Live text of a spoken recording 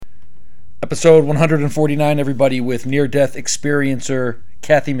Episode 149, everybody, with near-death experiencer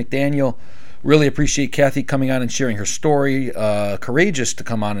Kathy McDaniel. Really appreciate Kathy coming on and sharing her story. Courageous to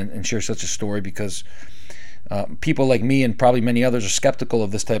come on and share such a story because people like me and probably many others are skeptical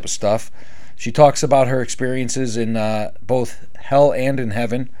of this type of stuff. She talks about her experiences in both hell and in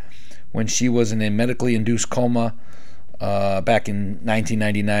heaven when she was in a medically induced coma back in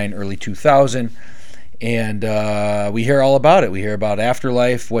 1999, early 2000. And we hear all about it. We hear about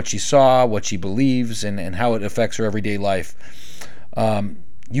Afterlife, what she saw, what she believes, and how it affects her everyday life.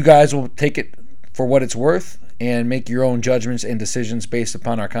 You guys will take it for what it's worth and make your own judgments and decisions based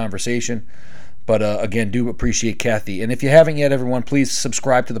upon our conversation. But again, do appreciate Kathy. And if you haven't yet, everyone, please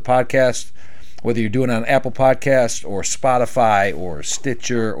subscribe to the podcast, whether you're doing it on Apple Podcasts or Spotify or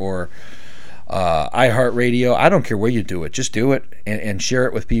Stitcher or iHeartRadio. I don't care where you do it. Just do it and share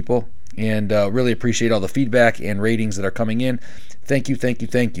it with people. And really appreciate all the feedback and ratings that are coming in. Thank you, thank you,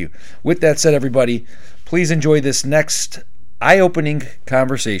 thank you. With that said, everybody, please enjoy this next eye-opening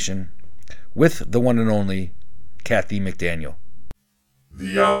conversation with the one and only Kathy McDaniel.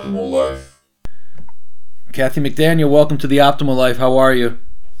 The Optimal Life. Kathy McDaniel, welcome to The Optimal Life. How are you?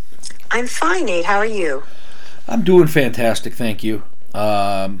 I'm fine, Nate. How are you? I'm doing fantastic, thank you.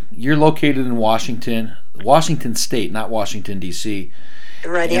 You're located in Washington State, not Washington, D.C.,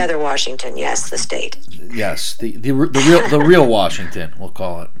 Right, the other Washington, yes, the state. Yes, the real Washington, we'll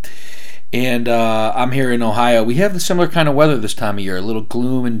call it. And I'm here in Ohio. We have a similar kind of weather this time of year, a little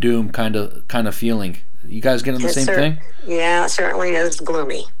gloom and doom kind of feeling. You guys getting the same thing? Yeah, it certainly is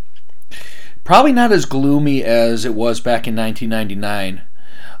gloomy. Probably not as gloomy as it was back in 1999.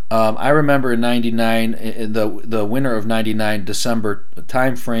 I remember in 99, in the winter of 99, December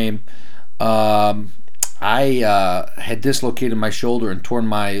time frame, I had dislocated my shoulder and torn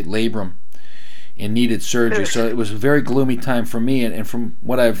my labrum and needed surgery. So it was a very gloomy time for me. And from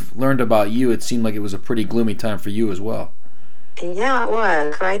what I've learned about you, it seemed like it was a pretty gloomy time for you as well. Yeah, it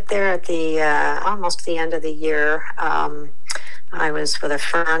was. Right there at the almost the end of the year, I was with a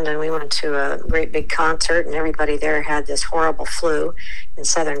friend and we went to a great big concert and everybody there had this horrible flu in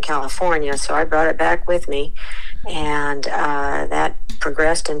Southern California. So I brought it back with me. And that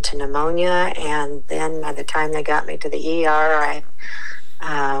progressed into pneumonia, and then by the time they got me to the ER,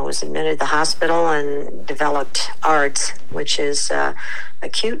 I was admitted to the hospital and developed ARDS, which is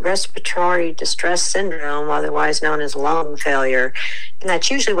acute respiratory distress syndrome, otherwise known as lung failure. And that's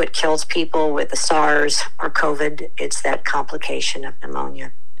usually what kills people with the SARS or COVID. It's that complication of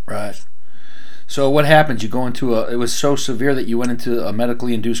pneumonia. Right. So what happens? You go into it was so severe that you went into a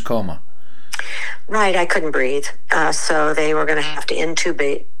medically induced coma. Right, I couldn't breathe, so they were going to have to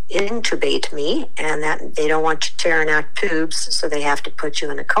intubate me, and that they don't want you tearing out tubes, so they have to put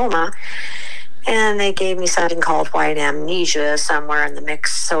you in a coma. And they gave me something called white amnesia somewhere in the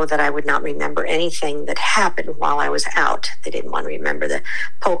mix so that I would not remember anything that happened while I was out. They didn't want to remember the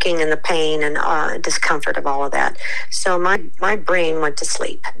poking and the pain and discomfort of all of that. So my brain went to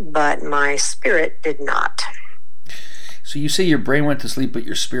sleep, but my spirit did not. So you say your brain went to sleep, but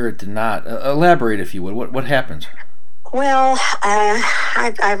your spirit did not. Elaborate, if you would. What happened? Well,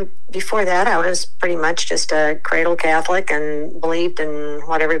 I before that, I was pretty much just a cradle Catholic and believed in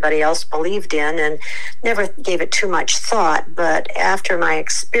what everybody else believed in and never gave it too much thought. But after my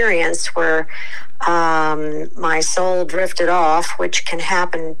experience where my soul drifted off, which can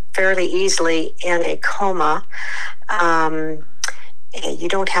happen fairly easily in a coma, you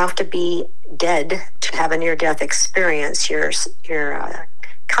don't have to be dead to have a near-death experience. Your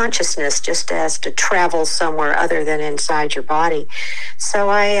consciousness just has to travel somewhere other than inside your body. So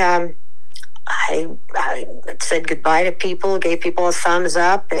I said goodbye to people, gave people a thumbs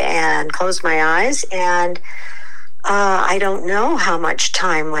up, and closed my eyes. And I don't know how much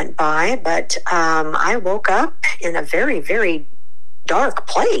time went by, but I woke up in a very, very dark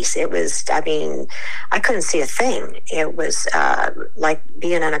place. It was, I couldn't see a thing. It was like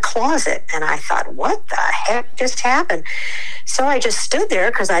being in a closet. And I thought, what the heck just happened? So I just stood there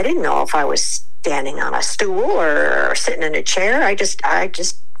because I didn't know if I was standing on a stool or sitting in a chair. I just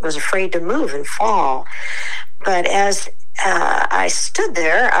was afraid to move and fall. But as I stood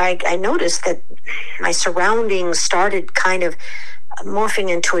there, I noticed that my surroundings started kind of morphing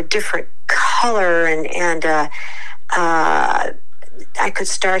into a different color, and I could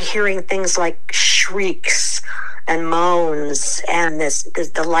start hearing things like shrieks and moans, and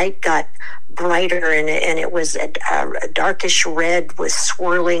the light got brighter, and it was a darkish red with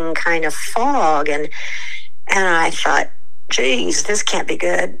swirling kind of fog, and I thought, geez, this can't be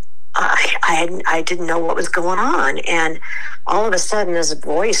good. I didn't know what was going on, and all of a sudden this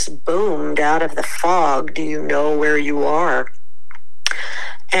voice boomed out of the fog, "Do you know where you are?"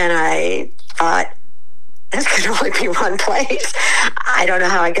 And I thought, this could only be one place. I don't know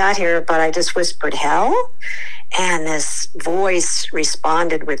how I got here, but I just whispered, hell? And this voice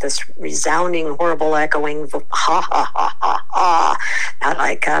responded with this resounding, horrible, echoing, ha, ha, ha, ha, ha,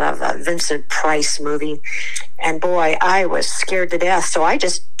 like out of a Vincent Price movie. And boy, I was scared to death. So I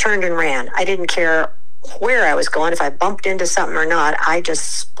just turned and ran. I didn't care where I was going, if I bumped into something or not. I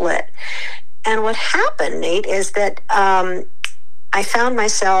just split. And what happened, Nate, is that I found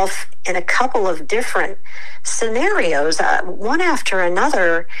myself in a couple of different scenarios, one after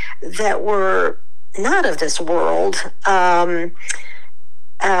another, that were not of this world. One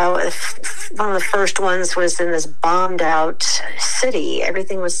of the first ones was in this bombed out city.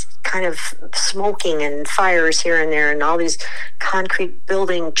 Everything was kind of smoking and fires here and there, and all these concrete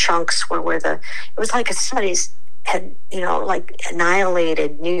building chunks it was like a studies had, like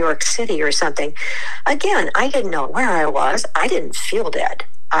annihilated New York City or something. Again, I didn't know where I was. I didn't feel dead.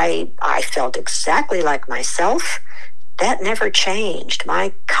 I felt exactly like myself. That never changed.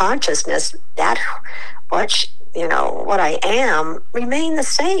 My consciousness, what I am, remained the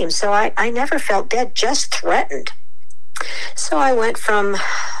same. So I never felt dead, just threatened. So I went from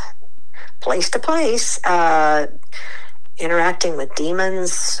place to place, interacting with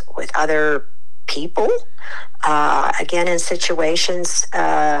demons, with other people, again in situations.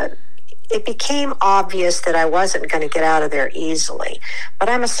 It became obvious that I wasn't going to get out of there easily, but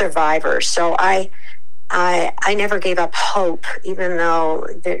I'm a survivor, so I never gave up hope, even though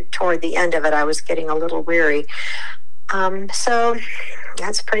toward the end of it I was getting a little weary. So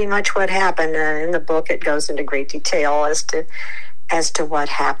that's pretty much what happened. In the book, it goes into great detail as to what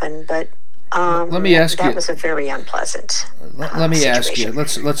happened, but let me ask you. That was a very unpleasant. Let me ask you.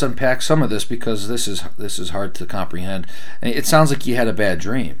 Let's unpack some of this, because this is hard to comprehend. It sounds like you had a bad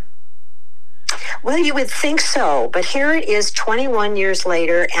dream. Well, you would think so, but here it is 21 years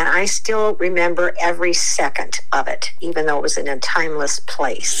later, and I still remember every second of it, even though it was in a timeless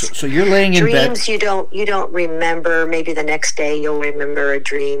place. So you're laying in bed. Dreams you don't remember. Maybe the next day you'll remember a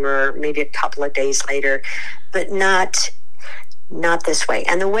dream, or maybe a couple of days later, but not this way.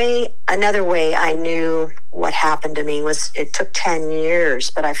 And another way I knew what happened to me was, it took 10 years,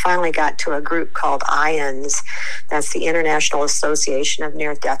 but I finally got to a group called IONS. That's the International Association of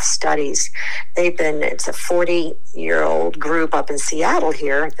Near-Death Studies. It's a 40-year-old group up in Seattle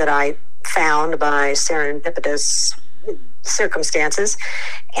here that I found by serendipitous circumstances.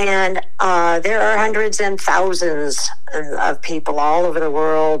 And there are hundreds and thousands of people all over the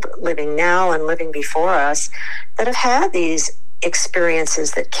world, living now and living before us, that have had these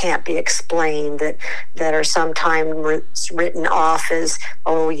experiences that can't be explained, that are sometimes written off as,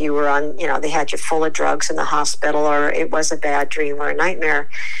 oh, you were on, they had you full of drugs in the hospital, or it was a bad dream or a nightmare.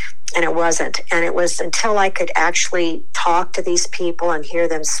 And it wasn't. And it was until I could actually talk to these people and hear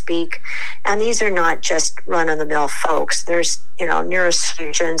them speak. And these are not just run-of-the-mill folks. There's,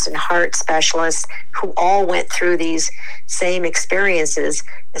 neurosurgeons and heart specialists who all went through these same experiences,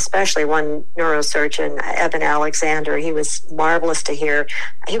 especially one neurosurgeon, Eben Alexander. He was marvelous to hear.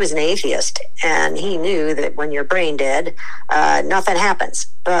 He was an atheist, and he knew that when you're brain dead, nothing happens.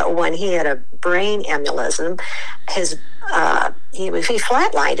 But when he had a brain embolism, he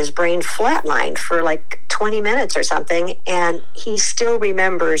flatlined, his brain flatlined for like 20 minutes or something, and he still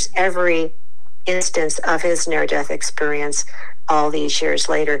remembers every instance of his near-death experience all these years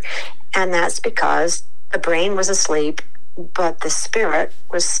later. And that's because the brain was asleep, but the spirit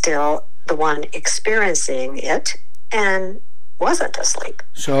was still the one experiencing it and wasn't asleep.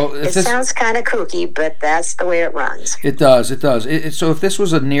 So it sounds kind of kooky, but that's the way it runs. It does. So if this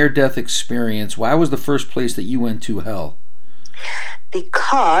was a near-death experience, why was the first place that you went to hell?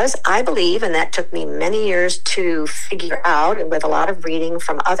 Because I believe, and that took me many years to figure out, and with a lot of reading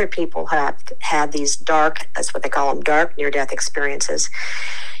from other people who have had these dark, that's what they call them, dark near-death experiences,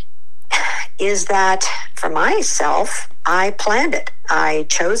 is that for myself, I planned it. I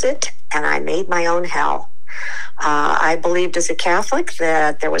chose it, and I made my own hell. I believed as a Catholic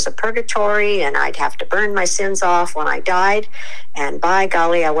that there was a purgatory and I'd have to burn my sins off when I died, and by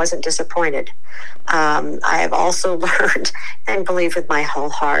golly, I wasn't disappointed. I have also learned and believe with my whole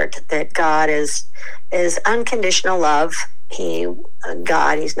heart that God is unconditional love.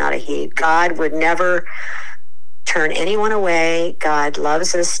 He's not a he. God would never turn anyone away. God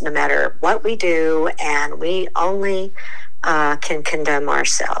loves us no matter what we do, and we only can condemn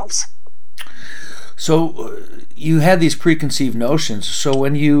ourselves. So you had these preconceived notions. So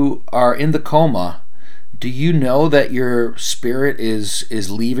when you are in the coma, do you know that your spirit is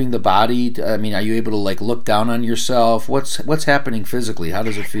leaving the body? I mean, are you able to look down on yourself? What's happening physically? How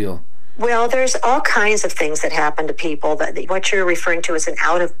does it feel? Well, there's all kinds of things that happen to people. That what you're referring to is an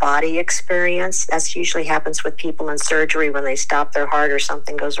out-of-body experience. That's usually happens with people in surgery when they stop their heart or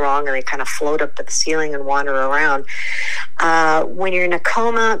something goes wrong and they kind of float up to the ceiling and wander around. When you're in a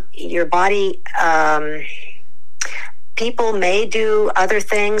coma, your body... people may do other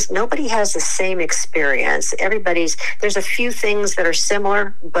things. Nobody has the same experience. There's a few things that are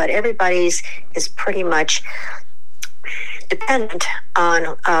similar, but everybody's is pretty much dependent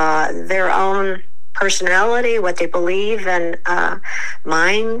on their own personality, what they believe, and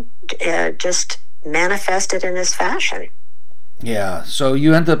mine just manifested in this fashion. Yeah. So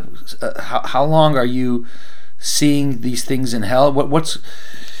you end up. How long are you seeing these things in hell? What's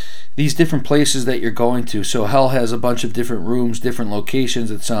these different places that you're going to? So hell has a bunch of different rooms, different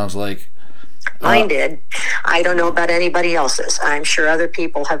locations. It sounds like. Mine did. I don't know about anybody else's. I'm sure other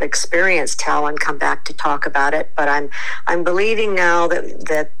people have experienced hell and come back to talk about it. But I'm believing now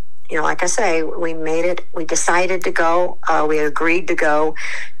that like I say, we made it. We decided to go. We agreed to go,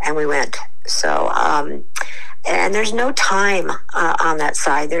 and we went. So. And there's no time on that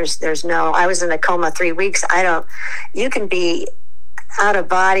side. There's no. I was in a coma 3 weeks. You can be out of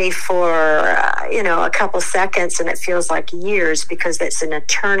body for a couple seconds and it feels like years because it's an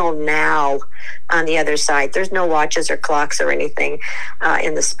eternal now on the other side. There's no watches or clocks or anything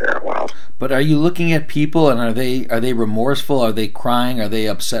in the spirit world. But are you looking at people and are they remorseful? Are they crying? Are they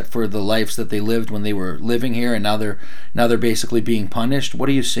upset for the lives that they lived when they were living here and now they're basically being punished? What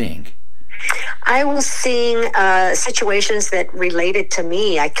are you seeing? I was seeing situations that related to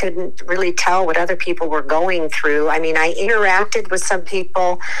me. I couldn't really tell what other people were going through. I mean, I interacted with some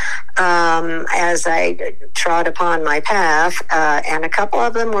people as I trod upon my path, and a couple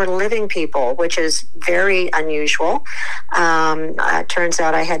of them were living people, which is very unusual. It turns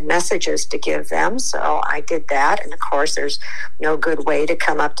out I had messages to give them, so I did that. And of course, there's no good way to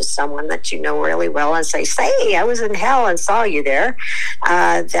come up to someone that you know really well and say, I was in hell and saw you there.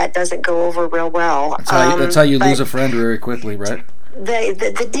 That doesn't go over real well. That's how you lose a friend very quickly, right?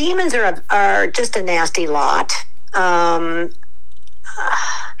 The demons are just a nasty lot.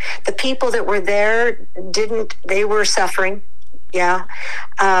 The people that were there they were suffering, yeah.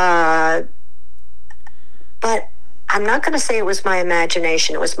 But I'm not going to say it was my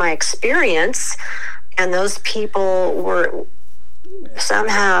imagination. It was my experience, and those people were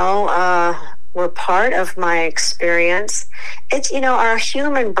somehow were part of my experience. It's, our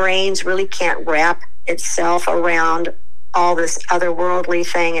human brains really can't wrap itself around all this otherworldly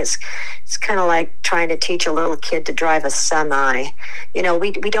thing. It's kind of like trying to teach a little kid to drive a semi. We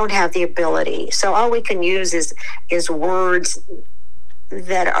don't have the ability. So all we can use is words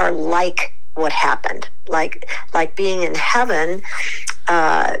that are like what happened. Like being in heaven,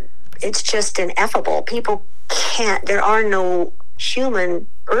 it's just ineffable. People there are no human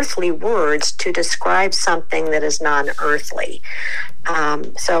earthly words to describe something that is non-earthly.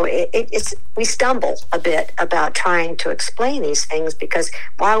 So we stumble a bit about trying to explain these things because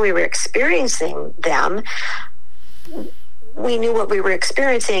while we were experiencing them, we knew what we were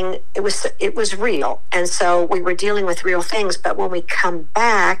experiencing. It was real, and so we were dealing with real things. But when we come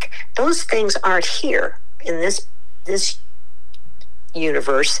back, those things aren't here in this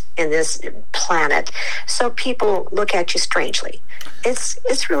universe, in this planet. So people look at you strangely.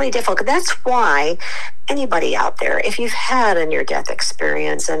 It's really difficult. That's why anybody out there, if you've had a near-death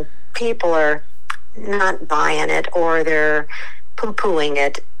experience and people are not buying it or they're poo-pooing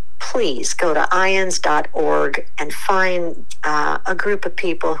it, please go to ions.org and find a group of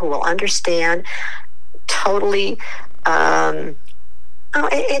people who will understand totally.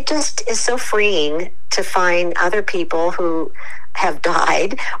 It just is so freeing to find other people who have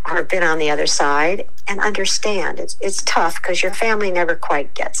died or have been on the other side and understand. It's tough because your family never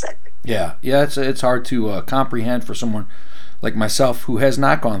quite gets it. Yeah, it's hard to comprehend for someone like myself who has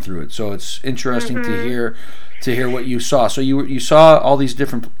not gone through it. So it's interesting to hear what you saw. So you saw all these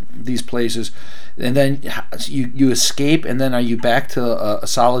places, and then you escape, and then are you back to a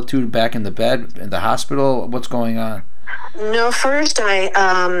solitude, back in the bed in the hospital? What's going on? No, first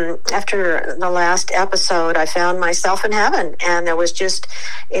after the last episode, I found myself in heaven, and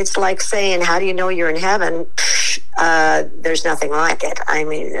it's like saying, how do you know you're in heaven? There's nothing like it. I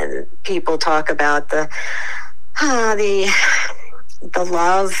mean, people talk about the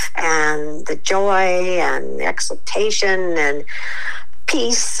love and the joy and the exultation and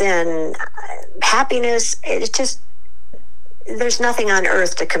peace and happiness. It's just, there's nothing on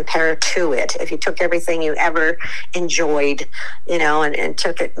earth to compare to it. If you took everything you ever enjoyed, and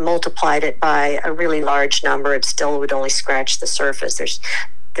took it, multiplied it by a really large number, it still would only scratch the surface.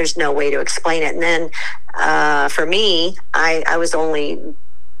 There's no way to explain it. And then for me, I was only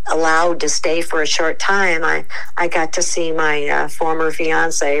allowed to stay for a short time, I got to see my former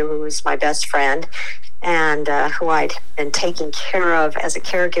fiance, who was my best friend, and who I'd been taking care of as a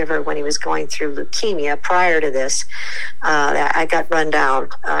caregiver when he was going through leukemia prior to this. I got run down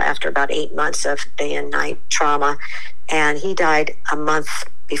after about 8 months of day and night trauma, and he died a month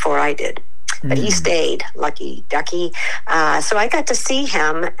before I did. But he stayed, lucky ducky. So I got to see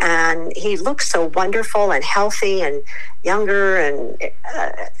him, and he looked so wonderful and healthy and younger, and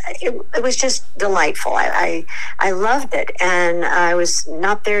it was just delightful. I loved it, and I was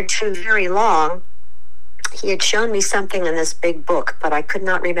not there too very long. He had shown me something in this big book, but I could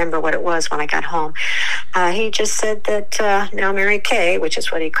not remember what it was when I got home. He just said that, now Mary Kay, which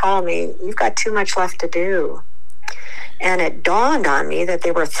is what he called me, you've got too much left to do. And it dawned on me that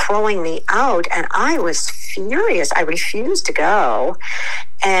they were throwing me out, and I was furious. I refused to go,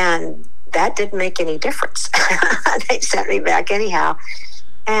 and that didn't make any difference. They sent me back anyhow.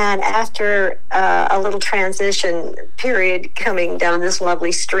 And after a little transition period, coming down this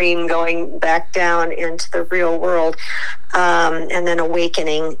lovely stream, going back down into the real world, and then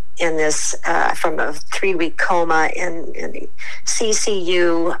awakening in this from a 3-week coma in the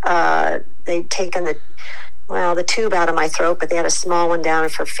CCU, they'd taken the tube out of my throat, but they had a small one down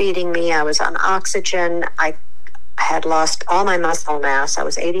for feeding me. I was on oxygen. I had lost all my muscle mass. I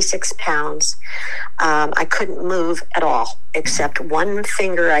was 86 pounds. I couldn't move at all, except one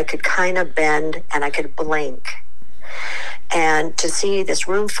finger I could kind of bend, and I could blink. And to see this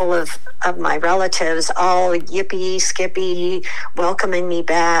room full of my relatives, all yippee, skippy, welcoming me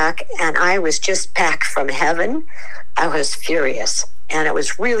back, and I was just back from heaven, I was furious. And it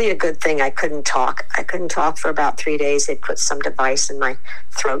was really a good thing I couldn't talk. I couldn't talk for about 3 days. They'd put some device in my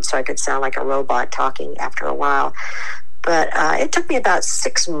throat so I could sound like a robot talking after a while. But it took me about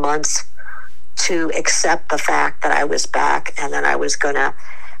 6 months to accept the fact that I was back, and that I was going to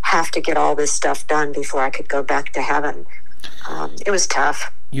have to get all this stuff done before I could go back to heaven. It was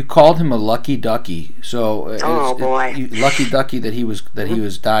tough. You called him a lucky ducky, so lucky ducky that he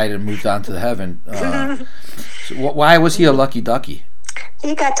was died and moved on to heaven. So why was he a lucky ducky?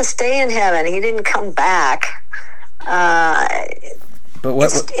 He got to stay in heaven. He didn't come back. But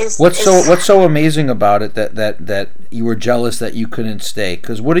what's so amazing about it that you were jealous that you couldn't stay?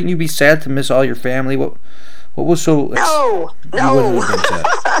 Because wouldn't you be sad to miss all your family? What was so? No. they're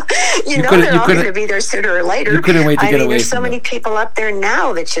all going to be there sooner or later. You couldn't wait to get away. There's so many people up there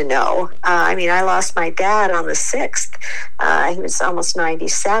now that you know. I lost my dad on the 6th. He was almost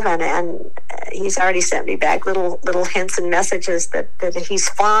 97, and he's already sent me back little hints and messages that he's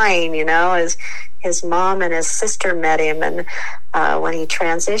fine. As his mom and his sister met him, and when he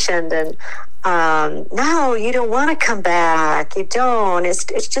transitioned, and no, you don't want to come back. You don't.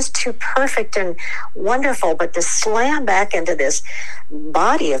 It's just too perfect and wonderful. But to slam back into this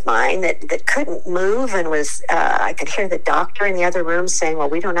body of mine that couldn't move, and was I could hear the doctor in the other room saying, well,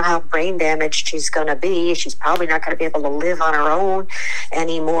 we don't know how brain damaged she's going to be. She's probably not going to be able to live on her own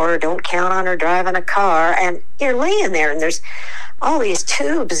anymore. Don't count on her driving a car. And you're laying there, and there's all these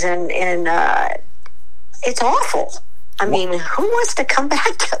tubes, and it's awful. I mean, who wants to come back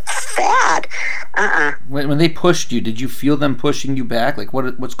to that? When they pushed you, did you feel them pushing you back? Like,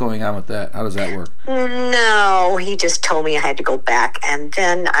 what's going on with that? How does that work? No, he just told me I had to go back. And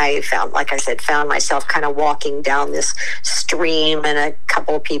then I found myself kind of walking down this stream, and a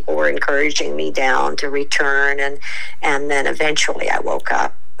couple of people were encouraging me down to return. And then eventually I woke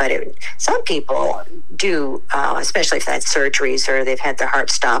up. But some people do, especially if they've had surgeries or they've had their heart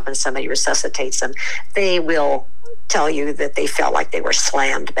stop and somebody resuscitates them, they will tell you that they felt like they were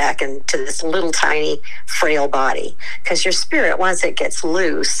slammed back into this little tiny frail body, because your spirit, once it gets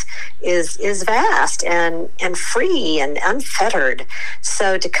loose, is vast and free and unfettered.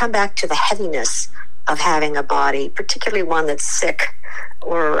 So to come back to the heaviness of having a body, particularly one that's sick,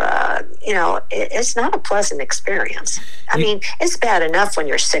 or it's not a pleasant experience. I mean, it's bad enough when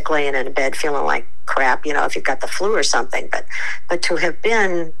you're sick laying in bed feeling like crap, if you've got the flu or something, but to have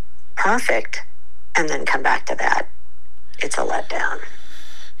been perfect and then come back to that, it's a letdown.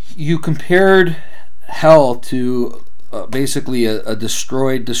 You compared hell to basically a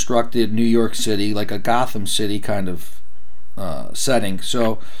destroyed, destructed New York City, like a Gotham City kind of setting.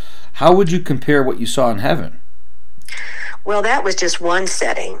 So how would you compare what you saw in heaven? Well, that was just one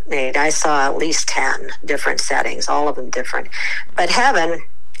setting, Nate. I saw at least 10 different settings, all of them different. But heaven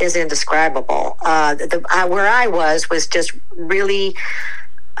is indescribable. Where I was just really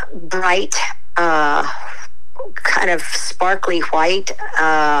bright, kind of sparkly white.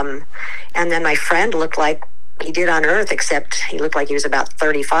 And then my friend looked like he did on Earth, except he looked like he was about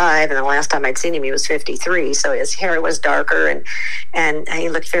 35, and the last time I'd seen him, he was 53. So his hair was darker, and he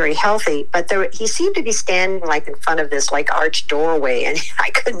looked very healthy. But he seemed to be standing like in front of this like arched doorway, and I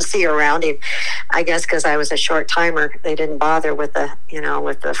couldn't see around him. I guess because I was a short timer, they didn't bother with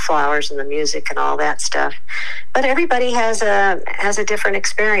the flowers and the music and all that stuff. But everybody has a different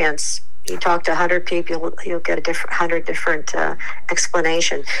experience. You talk to 100 people, you'll get a 100 different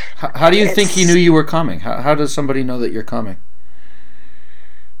explanation. How do you think he knew you were coming? How does somebody know that you're coming?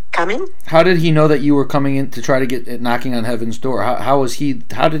 Coming? How did he know that you were coming in to try to get knocking on heaven's door? How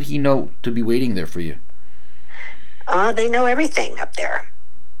did he know to be waiting there for you? They know everything up there.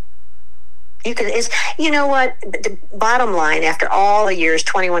 You know what? The bottom line, after all the years,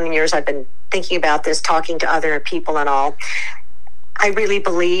 21 years, I've been thinking about this, talking to other people and all. I really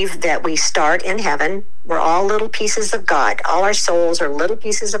believe that we start in heaven. We're all little pieces of God. All our souls are little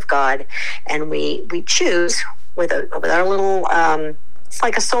pieces of God, and we choose with our little. It's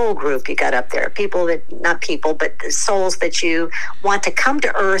like a soul group you got up there. Not people, but souls that you want to come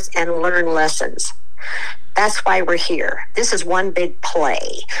to Earth and learn lessons. That's why we're here. This is one big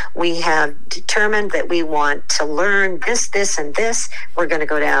play. We have determined that we want to learn this, and this. We're going to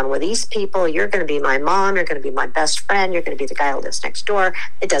go down with these people. You're going to be my mom. You're going to be my best friend. You're going to be the guy who lives next door.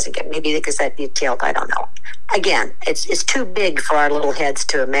 It doesn't get maybe because that detailed. I don't know. Again, it's too big for our little heads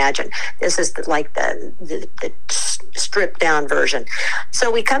to imagine. This is like the stripped down version. So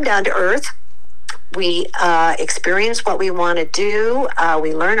we come down to Earth. We experience what we want to do.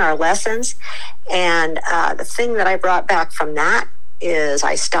 We learn our lessons. And the thing that I brought back from that is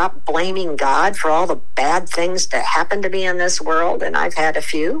I stopped blaming God for all the bad things that happen to me in this world. And I've had a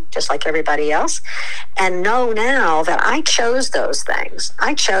few, just like everybody else. And know now that I chose those things.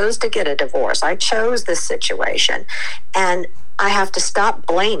 I chose to get a divorce. I chose this situation. And I have to stop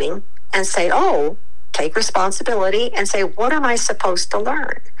blaming and say, take responsibility and say, what am I supposed to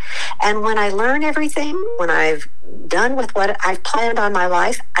learn? And when I learn everything, when I've done with what I've planned on my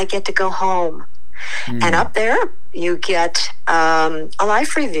life, I get to go home. And up there, you get a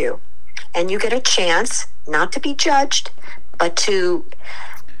life review. And you get a chance not to be judged, but to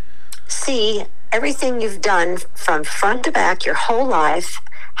see everything you've done from front to back your whole life,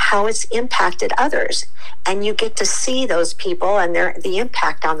 how it's impacted others. And you get to see those people and the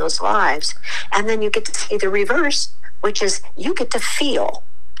impact on those lives. And then you get to see the reverse, which is you get to feel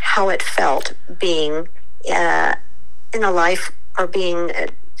how it felt being in a life or being,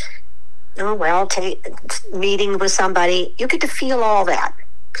 meeting with somebody. You get to feel all that.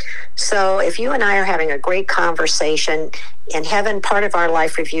 So if you and I are having a great conversation in heaven, part of our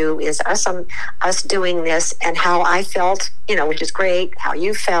life review is us doing this and how I felt, which is great, how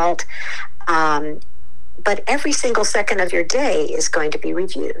you felt. But every single second of your day is going to be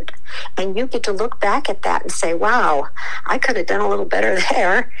reviewed. And you get to look back at that and say, wow, I could have done a little better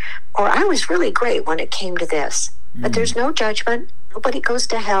there. Or I was really great when it came to this. But there's no judgment. Nobody goes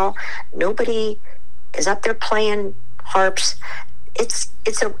to hell. Nobody is up there playing harps.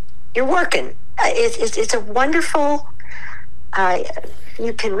 You're working. It's a wonderful,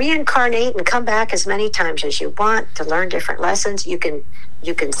 you can reincarnate and come back as many times as you want to learn different lessons. You can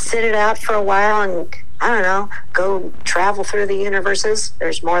sit it out for a while and, I don't know, go travel through the universes.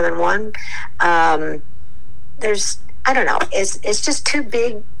 There's more than one. I don't know. It's just too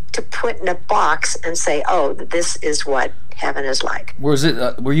big to put in a box and say, this is what heaven is like.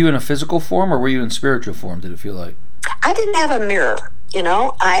 Were you in a physical form or were you in spiritual form, did it feel like? I didn't have a mirror.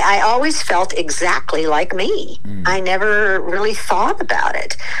 I always felt exactly like me. I never really thought about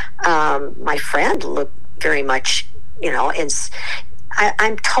it. My friend looked very much,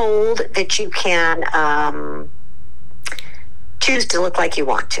 I'm told that you can choose to look like you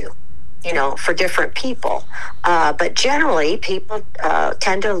want to, for different people. But generally, people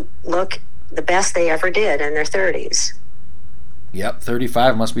tend to look the best they ever did in their 30s. Yep,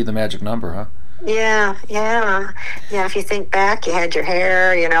 35 must be the magic number, huh? Yeah. If you think back, you had your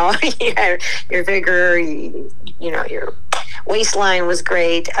hair, you had your vigor, your waistline was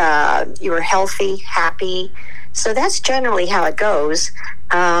great. You were healthy, happy. So that's generally how it goes.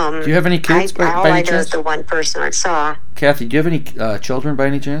 Do you have any kids by any chance? All I know is the one person I saw. Kathy, do you have any children by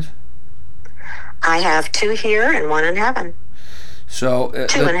any chance? I have 2 here and 1 in heaven. So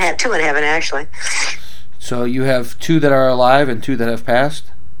 2 in heaven, actually. So you have 2 that are alive and 2 that have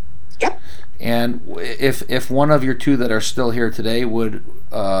passed? Yep. And if one of your 2 that are still here today would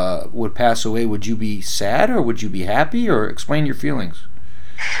pass away, would you be sad or would you be happy, or explain your feelings?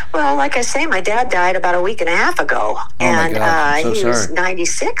 Well, like I say, my dad died about a week and a half ago, and my God, I'm so he sorry. was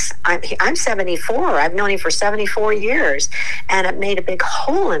 96. I'm 74. I've known him for 74 years, and it made a big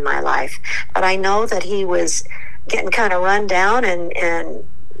hole in my life. But I know that he was getting kind of run down and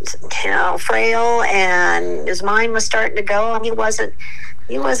frail, and his mind was starting to go, and he wasn't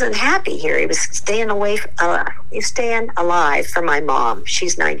happy here. He was staying away. He's staying alive for my mom.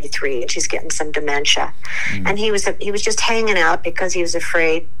 She's 93 and she's getting some dementia, and he was just hanging out because he was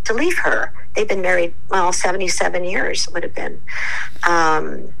afraid to leave her. They've been married 77 years would have been.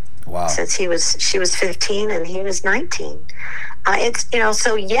 Wow. Since she was 15 and he was 19. It's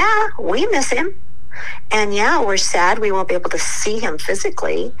so yeah, we miss him. And yeah, we're sad we won't be able to see him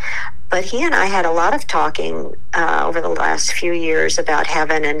physically, but he and I had a lot of talking over the last few years about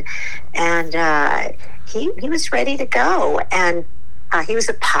heaven, and he was ready to go. And he was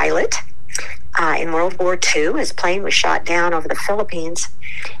a pilot in World War II. His plane was shot down over the Philippines,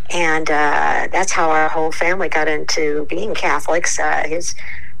 and that's how our whole family got into being Catholics. His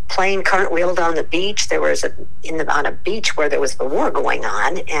plane cartwheeled on the beach. There was on a beach where there was the war going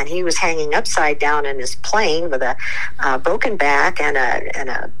on, and he was hanging upside down in his plane with a broken back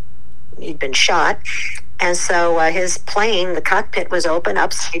and he'd been shot. And so his plane, the cockpit was open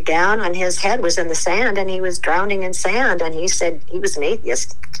upside down, and his head was in the sand, and he was drowning in sand. And he said, he was an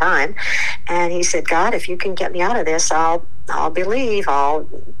atheist at the time, and he said, God, if you can get me out of this, I'll believe. We'll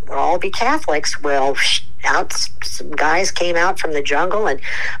all be Catholics. Well, some guys came out from the jungle and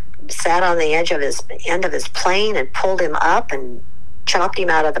sat on the end of his plane and pulled him up and chopped him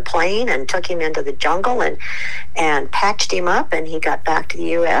out of the plane and took him into the jungle and patched him up, and he got back to the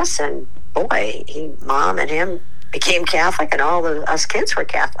U.S. and boy, Mom and him became Catholic, and all of us kids were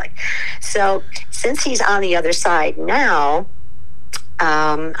Catholic. So since he's on the other side now,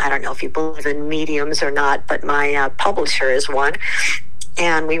 I don't know if you believe in mediums or not, but my publisher is one.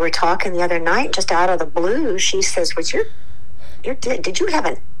 And we were talking the other night, just out of the blue. She says, did you have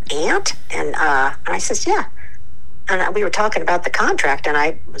an aunt? And I says, yeah. And we were talking about the contract, and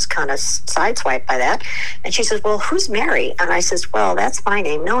I was kind of sideswiped by that. And she says, well, who's Mary? And I says, well, that's my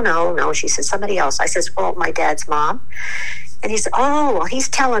name. No. She says, somebody else. I says, well, my dad's mom. And he said, oh, well, he's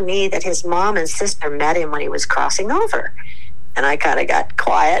telling me that his mom and sister met him when he was crossing over. And I kind of got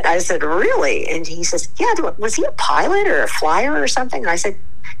quiet. I said, really? And he says, yeah, was he a pilot or a flyer or something? And I said,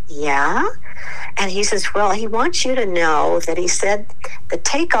 yeah. And he says, well, he wants you to know that he said the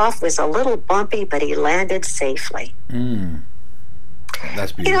takeoff was a little bumpy, but he landed safely.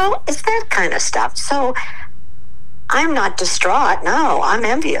 That's beautiful. It's that kind of stuff. So I'm not distraught. No, I'm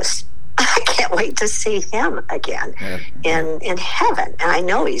envious. I can't wait to see him again in heaven. And I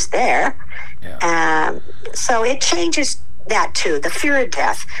know he's there. Yeah. So it changes that too. The fear of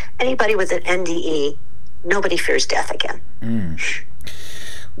death. Anybody with an NDE, nobody fears death again.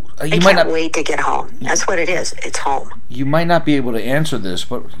 I can't wait to get home. That's what it is. It's home. You might not be able to answer this,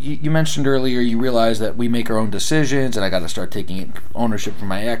 but you mentioned earlier you realize that we make our own decisions, and I got to start taking ownership for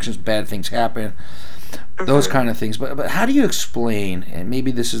my actions. Bad things happen, those kind of things. But how do you explain? And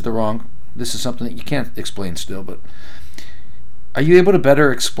maybe this is something that you can't explain still. But are you able to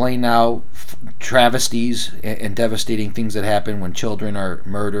better explain now travesties and devastating things that happen when children are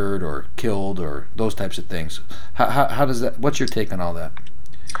murdered or killed or those types of things? How does that? What's your take on all that?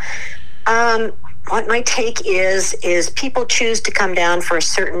 What my take is people choose to come down for a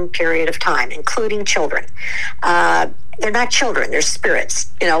certain period of time, including children. They're not children, they're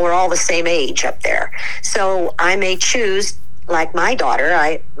spirits. We're all the same age up there. So I may choose, like my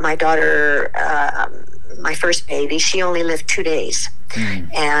daughter, my first baby, she only lived 2 days.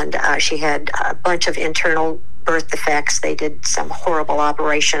 And she had a bunch of internal birth defects. They did some horrible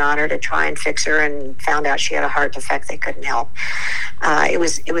operation on her to try and fix her, and found out she had a heart defect they couldn't help. It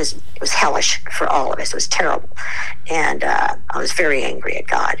was hellish for all of us. It was terrible, and I was very angry at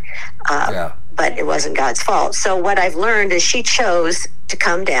God. But it wasn't God's fault. So what I've learned is she chose to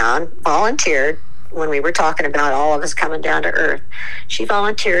come down, volunteered. When we were talking about all of us coming down to Earth, she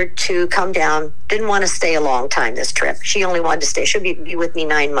volunteered to come down. Didn't want to stay a long time this trip. She only wanted to stay. She'll be with me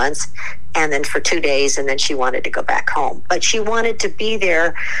 9 months, and then for 2 days, and then she wanted to go back home. But she wanted to be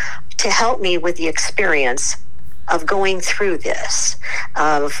there to help me with the experience of going through this,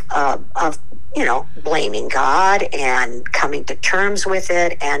 of blaming God and coming to terms with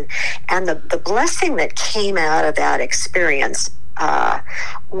it, and the blessing that came out of that experience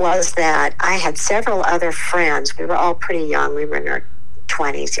was that I had several other friends. We were all pretty young. We were in our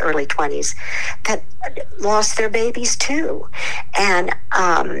 20s, early 20s, that lost their babies too. And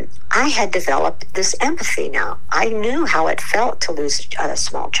I had developed this empathy now. I knew how it felt to lose a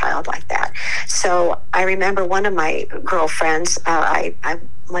small child like that. So I remember one of my girlfriends, I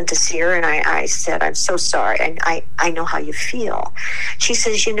went to see her and I said, I'm so sorry. And I know how you feel. She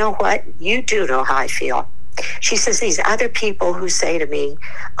says, you know what? You do know how I feel. She says, these other people who say to me,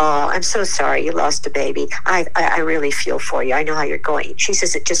 oh, I'm so sorry you lost a baby. I really feel for you. I know how you're going. She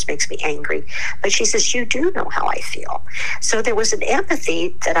says, it just makes me angry. But she says, you do know how I feel. So there was an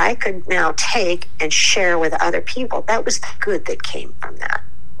empathy that I could now take and share with other people. That was the good that came from that.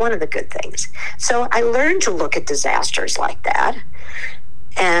 One of the good things. So I learned to look at disasters like that.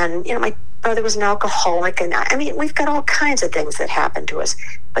 And, my brother was an alcoholic, and I mean, we've got all kinds of things that happen to us,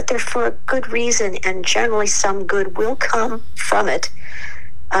 but they're for a good reason, and generally some good will come from it.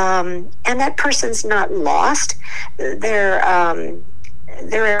 And that person's not lost. They're in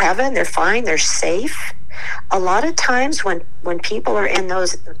heaven. They're fine. They're safe. A lot of times when people are in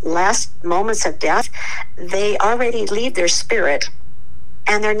those last moments of death, they already leave their spirit,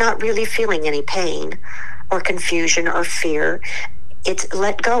 and they're not really feeling any pain or confusion or fear. It's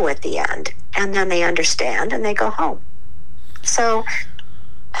let go at the end, and then they understand and they go home. So,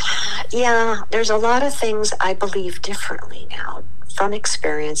 there's a lot of things I believe differently now from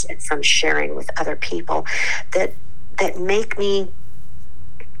experience and from sharing with other people that make me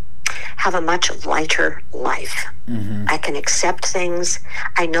have a much lighter life. Mm-hmm. I can accept things.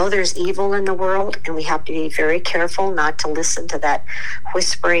 I know there's evil in the world, and we have to be very careful not to listen to that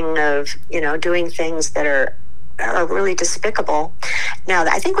whispering of, doing things that are really despicable. Now,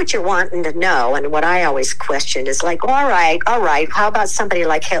 I think what you're wanting to know, and what I always question, is like, all right, how about somebody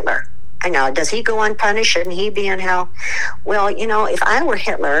like Hitler? I know, does he go unpunished? Shouldn't he be in hell? Well, if I were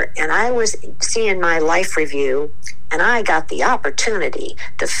Hitler and I was seeing my life review and I got the opportunity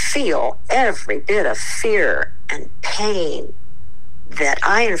to feel every bit of fear and pain that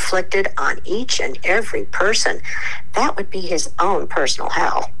I inflicted on each and every person, that would be his own personal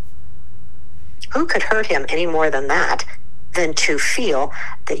hell. Who could hurt him any more than to feel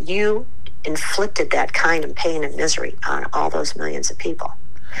that you inflicted that kind of pain and misery on all those millions of people?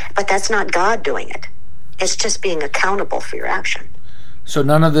 But that's not God doing it. It's just being accountable for your action. So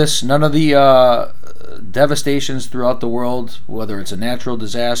none of the devastations throughout the world, whether it's a natural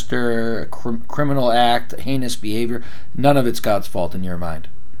disaster, a criminal act, heinous behavior, none of it's God's fault in your mind?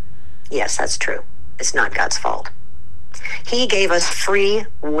 Yes, that's true. It's not God's fault. He gave us free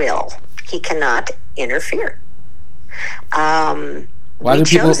will. He cannot interfere. We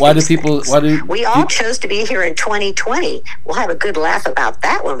all chose to be here in 2020. We'll have a good laugh about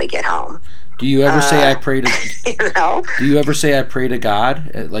that when we get home. Do you ever say I pray to? Do you ever say I pray to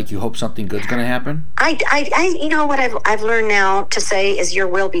God, like you hope something good's going to happen? What I've learned now to say is your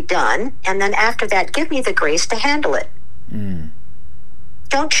will be done, and then after that, give me the grace to handle it.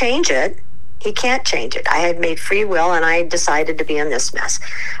 Don't change it. He can't change it. I had made free will, and I decided to be in this mess.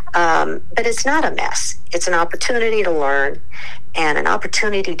 But it's not a mess. It's an opportunity to learn and an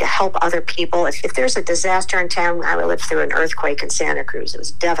opportunity to help other people. If there's a disaster in town, I lived through an earthquake in Santa Cruz. It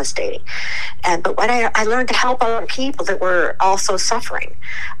was devastating. But when I learned to help other people that were also suffering.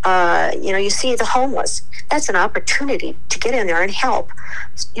 You see the homeless. That's an opportunity to get in there and help.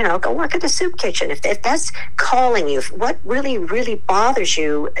 Go work at the soup kitchen. If that's calling you, what really, really bothers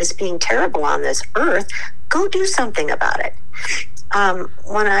you as being terrible on this earth, go do something about it.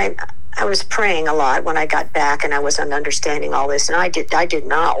 When I was praying a lot when I got back, and I wasn't understanding all this, and I did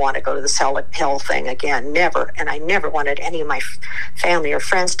not want to go to this hell thing again, never, and I never wanted any of my family or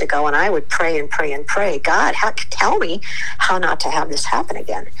friends to go, and I would pray and pray and pray, God, tell me how not to have this happen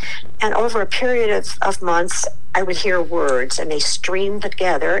again. And over a period of months, I would hear words, and they streamed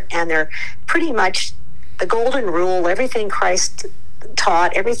together, and they're pretty much the golden rule, everything Christ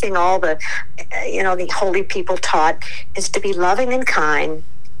taught, everything all the holy people taught, is to be loving and kind,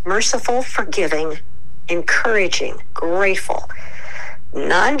 merciful, forgiving, encouraging, grateful,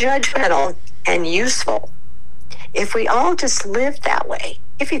 non-judgmental, and useful. If we all just lived that way,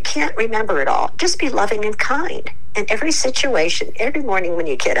 if you can't remember it all, just be loving and kind in every situation, every morning when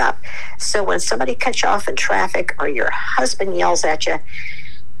you get up. So when somebody cuts you off in traffic or your husband yells at you,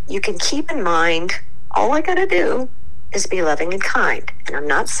 you can keep in mind, all I got to do is be loving and kind. And I'm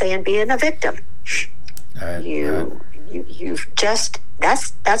not saying being a victim. You've just,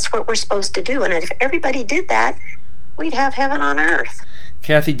 that's what we're supposed to do. And if everybody did that, we'd have heaven on earth.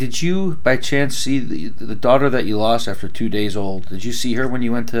 Kathy, did you by chance see the daughter that you lost after 2 days old? Did you see her when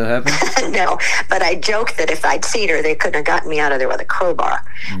you went to heaven? No, but I joked that if I'd seen her, they couldn't have gotten me out of there with a crowbar.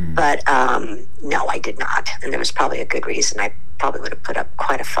 But no, I did not. And there was probably a good reason. I probably would have put up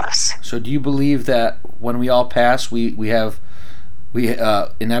quite a fuss. So do you believe that when we all pass, we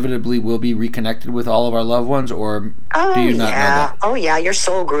inevitably will be reconnected with all of our loved ones, or do you not know that? Oh yeah, your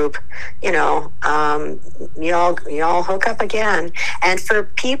soul group, you all hook up again. And for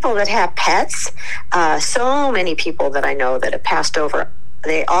people that have pets, so many people that I know that have passed over,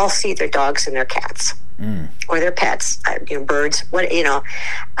 they all see their dogs and their cats. Or their pets, birds,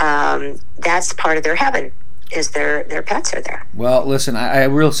 that's part of their heaven. Is their pets are there. Well, listen, I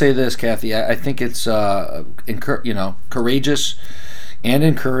will say this, Kathy. I think it's courageous and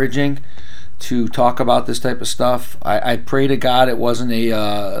encouraging to talk about this type of stuff. I pray to God it wasn't a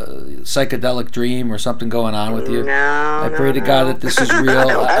psychedelic dream or something going on with you. No, I pray to God that this is real.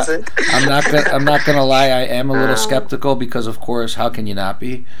 It wasn't. I'm not gonna lie. I am a little skeptical because, of course, how can you not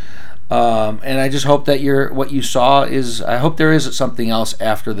be? And I just hope that what you saw is. I hope there is something else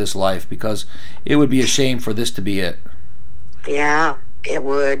after this life, because it would be a shame for this to be it. Yeah, it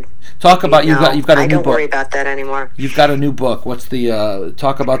would. Talk about you've got a new book. I don't worry about that anymore. You've got a new book. What's the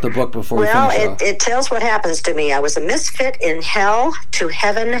talk about the book before we finish? Well, it tells what happens to me. I was a misfit in hell to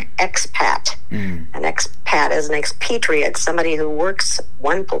heaven expat. An expat is an expatriate, somebody who works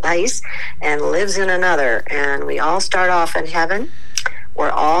one place and lives in another. And we all start off in heaven. We're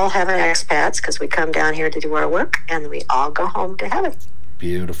all heaven expats because we come down here to do our work, and we all go home to heaven.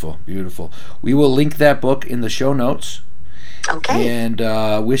 Beautiful, beautiful. We will link that book in the show notes. Okay. And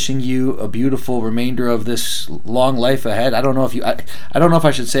wishing you a beautiful remainder of this long life ahead. I don't know if I don't know if I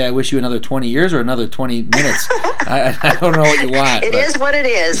should say I wish you another 20 years or another 20 minutes. I don't know what you want. It is what it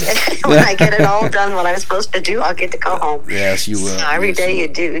is. When I get it all done, what I'm supposed to do, I'll get to go home. Yes, you will. So every day you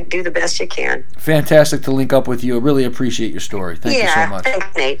do the best you can. Fantastic to link up with you. I really appreciate your story. Thank you so much. Thanks,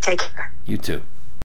 Nate. Take care. You too.